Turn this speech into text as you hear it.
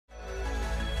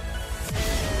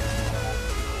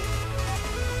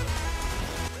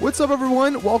What's up,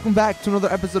 everyone? Welcome back to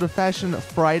another episode of Fashion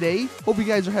Friday. Hope you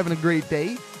guys are having a great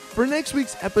day. For next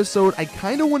week's episode, I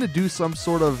kind of want to do some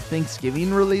sort of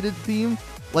Thanksgiving related theme.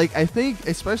 Like, I think,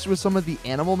 especially with some of the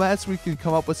animal masks, we can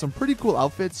come up with some pretty cool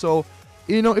outfits. So,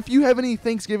 you know, if you have any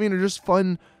Thanksgiving or just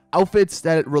fun outfits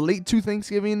that relate to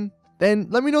Thanksgiving, then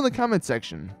let me know in the comment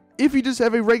section. If you just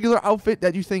have a regular outfit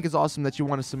that you think is awesome that you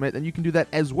want to submit, then you can do that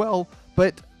as well.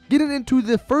 But getting into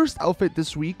the first outfit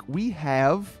this week, we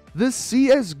have the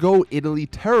CSGO Italy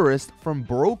terrorist from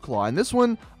Broclaw. And this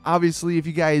one, obviously, if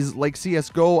you guys like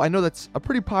CSGO, I know that's a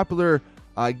pretty popular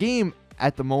game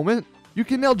at the moment. You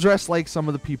can now dress like some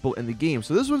of the people in the game.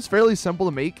 So this one's fairly simple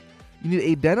to make. You need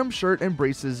a denim shirt and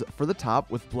braces for the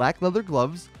top with black leather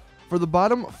gloves. For the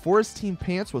bottom, forest team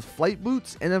pants with flight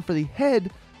boots. And then for the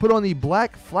head, put on the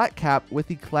black flat cap with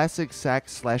the classic sack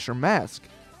slasher mask.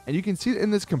 And you can see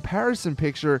in this comparison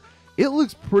picture, it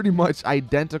looks pretty much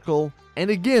identical. And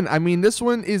again, I mean, this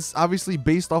one is obviously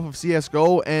based off of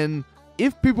CSGO, and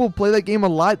if people play that game a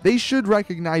lot, they should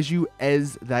recognize you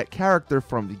as that character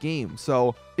from the game.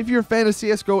 So if you're a fan of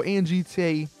CSGO and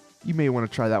GTA, you may want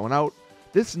to try that one out.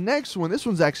 This next one, this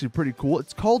one's actually pretty cool.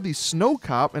 It's called the Snow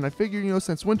Cop, and I figured, you know,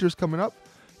 since winter's coming up,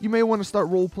 you may want to start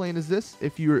role-playing as this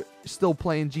if you're still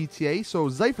playing GTA. So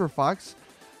Zypher Fox,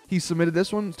 he submitted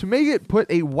this one. To make it,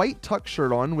 put a white tuck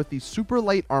shirt on with the super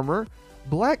light armor,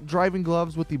 black driving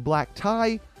gloves with the black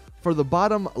tie. For the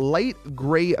bottom, light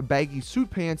gray baggy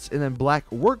suit pants, and then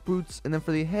black work boots. And then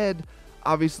for the head,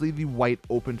 obviously the white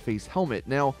open face helmet.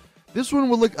 Now, this one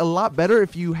would look a lot better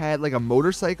if you had like a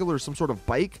motorcycle or some sort of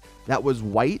bike that was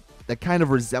white, that kind of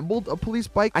resembled a police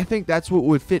bike. I think that's what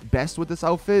would fit best with this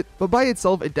outfit. But by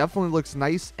itself, it definitely looks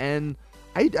nice, and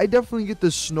I definitely get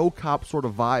the Snow Cop sort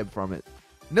of vibe from it.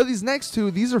 Now, these next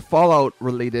two, these are Fallout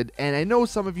related, and I know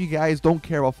some of you guys don't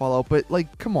care about Fallout, but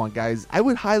like, come on, guys. I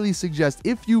would highly suggest,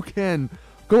 if you can,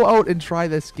 go out and try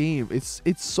this game. It's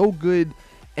so good,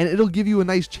 and it'll give you a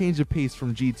nice change of pace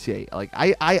from GTA. Like,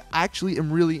 I actually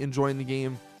am really enjoying the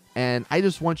game, and I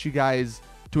just want you guys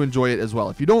to enjoy it as well.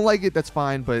 If you don't like it, that's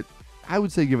fine, but I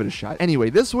would say give it a shot. Anyway,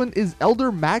 this one is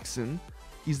Elder Maxon.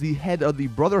 He's the head of the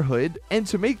Brotherhood, and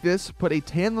to make this, put a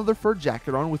tan leather fur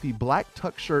jacket on with the black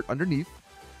tuck shirt underneath,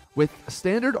 with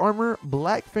standard armor,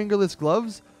 black fingerless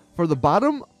gloves. For the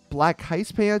bottom, black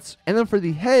heist pants. And then for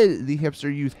the head, the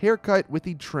hipster youth haircut with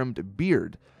the trimmed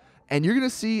beard. And you're going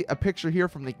to see a picture here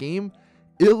from the game.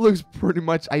 It looks pretty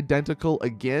much identical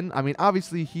again. I mean,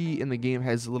 obviously, he in the game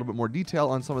has a little bit more detail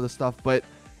on some of the stuff, but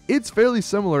it's fairly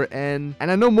similar. And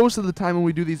I know most of the time when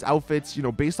we do these outfits, you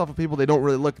know, based off of people, they don't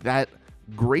really look that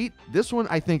great. This one,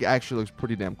 I think, actually looks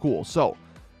pretty damn cool. So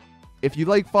if you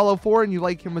like Fallout 4 and you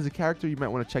like him as a character, you might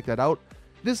want to check that out.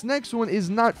 This next one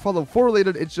is not Fallout 4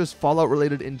 related, it's just Fallout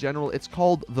related in general. It's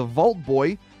called the Vault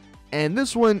Boy. And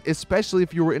this one, especially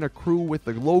if you were in a crew with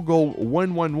the logo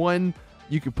 111,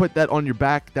 you could put that on your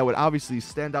back. That would obviously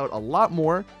stand out a lot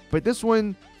more. But this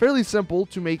one, fairly simple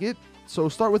to make it. So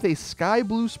start with a sky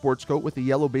blue sports coat with a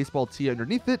yellow baseball tee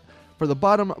underneath it. For the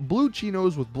bottom, blue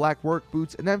chinos with black work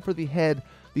boots. And then for the head,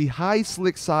 the high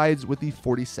slick sides with the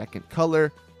 42nd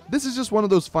color. This is just one of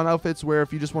those fun outfits where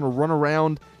if you just want to run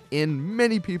around, and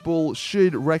many people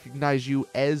should recognize you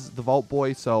as the Vault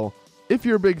Boy. So if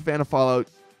you're a big fan of Fallout,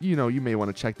 you know, you may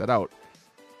want to check that out.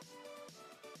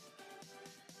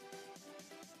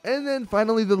 And then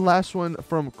finally, the last one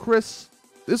from Chris.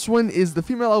 This one is the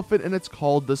female outfit, and it's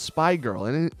called the Spy Girl.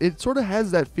 And it sort of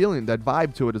has that feeling, that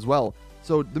vibe to it as well.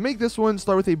 So to make this one,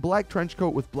 start with a black trench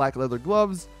coat with black leather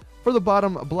gloves. For the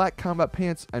bottom, black combat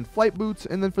pants and flight boots.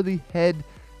 And then for the head,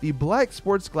 the black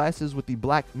sports glasses with the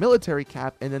black military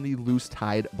cap, and then the loose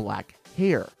tied black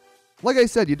hair. Like I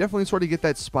said, you definitely sort of get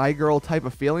that Spy Girl type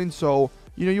of feeling. So,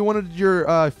 you know, you wanted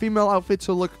your female outfit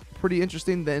to look pretty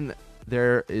interesting, then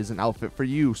there is an outfit for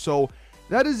you. So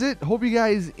that is it. Hope you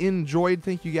guys enjoyed.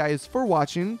 Thank you guys for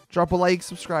watching. Drop a like,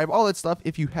 subscribe, all that stuff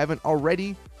if you haven't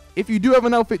already. If you do have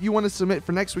an outfit you want to submit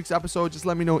for next week's episode, just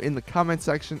let me know in the comment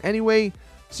section. Anyway,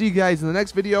 see you guys in the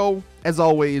next video. As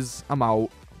always, I'm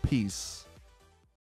out. Peace.